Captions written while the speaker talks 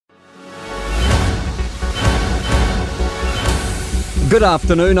Good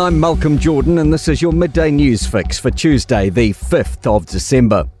afternoon, I'm Malcolm Jordan and this is your Midday News Fix for Tuesday the 5th of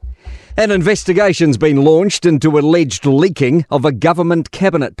December. An investigation's been launched into alleged leaking of a government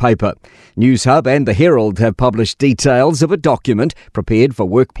cabinet paper. Newshub and the Herald have published details of a document prepared for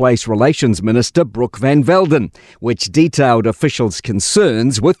Workplace Relations Minister Brooke Van Velden, which detailed officials'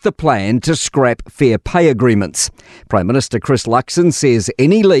 concerns with the plan to scrap fair pay agreements. Prime Minister Chris Luxon says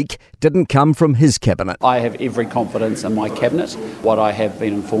any leak didn't come from his cabinet. I have every confidence in my cabinet. What I have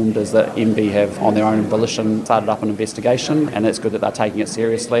been informed is that MB have, on their own volition, started up an investigation, and it's good that they're taking it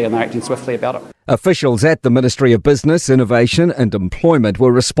seriously and they're acting swiftly about it. Officials at the Ministry of Business, Innovation and Employment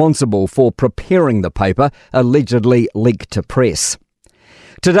were responsible for preparing the paper, allegedly leaked to press.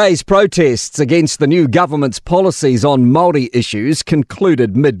 Today's protests against the new government's policies on Māori issues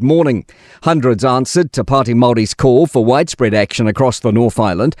concluded mid-morning. Hundreds answered to Party Māori's call for widespread action across the North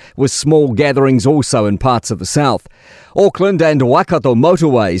Island, with small gatherings also in parts of the south. Auckland and Waikato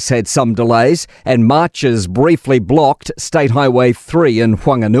motorways had some delays and marches briefly blocked State Highway 3 in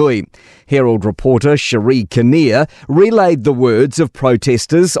Whanganui. Herald reporter Cherie Kinnear relayed the words of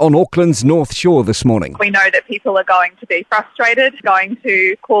protesters on Auckland's North Shore this morning. We know that people are going to be frustrated, going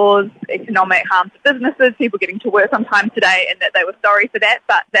to cause economic harm to businesses, people getting to work on time today, and that they were sorry for that,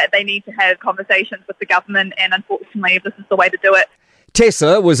 but that they need to have conversations with the government, and unfortunately this is the way to do it.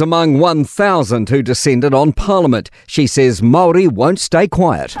 Tessa was among 1,000 who descended on Parliament. She says Māori won't stay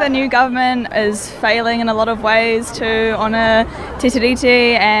quiet. The new government is failing in a lot of ways to honour Te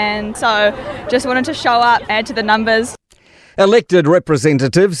Tiriti, and so just wanted to show up, add to the numbers. Elected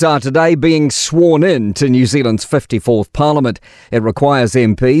representatives are today being sworn in to New Zealand's 54th Parliament. It requires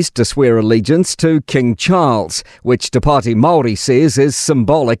MPs to swear allegiance to King Charles, which Te Pāti Māori says is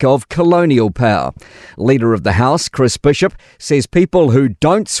symbolic of colonial power. Leader of the House, Chris Bishop, says people who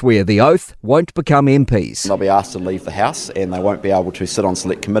don't swear the oath won't become MPs. They'll be asked to leave the House and they won't be able to sit on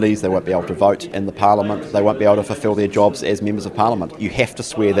select committees, they won't be able to vote in the Parliament, they won't be able to fulfil their jobs as members of Parliament. You have to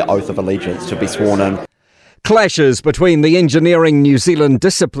swear the oath of allegiance to be sworn in. Clashes between the Engineering New Zealand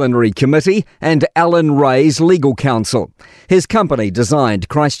Disciplinary Committee and Alan Ray's legal counsel. His company designed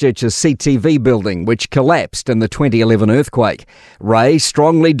Christchurch's CTV building, which collapsed in the 2011 earthquake. Ray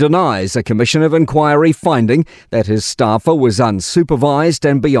strongly denies a Commission of Inquiry finding that his staffer was unsupervised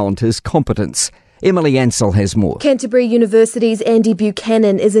and beyond his competence. Emily Ansell has more. Canterbury University's Andy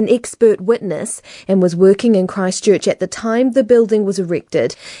Buchanan is an expert witness and was working in Christchurch at the time the building was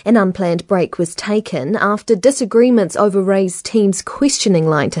erected. An unplanned break was taken after disagreements over Ray's team's questioning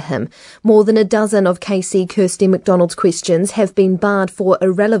line to him. More than a dozen of KC Kirsty McDonald's questions have been barred for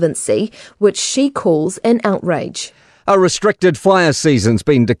irrelevancy, which she calls an outrage. A restricted fire season's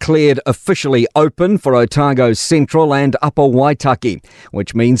been declared officially open for Otago's Central and Upper Waitaki,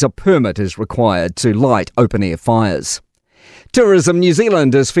 which means a permit is required to light open-air fires. Tourism New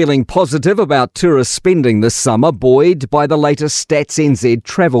Zealand is feeling positive about tourist spending this summer, buoyed by the latest Stats NZ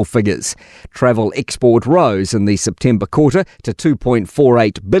travel figures. Travel export rose in the September quarter to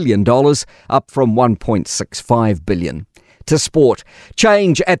 $2.48 billion, up from $1.65 billion. To sport,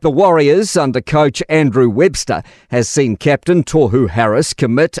 change at the Warriors under coach Andrew Webster has seen captain Tohu Harris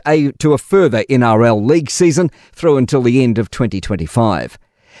commit to a further NRL league season through until the end of 2025.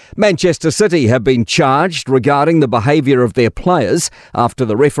 Manchester City have been charged regarding the behaviour of their players after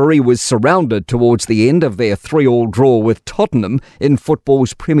the referee was surrounded towards the end of their 3-3 draw with Tottenham in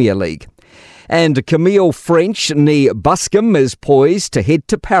football's Premier League. And Camille French nee Buscombe is poised to head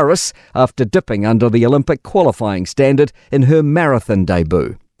to Paris after dipping under the Olympic qualifying standard in her marathon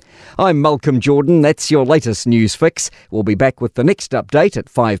debut. I'm Malcolm Jordan, that's your latest news fix. We'll be back with the next update at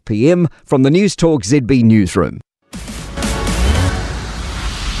 5 p.m. from the News Talk ZB newsroom.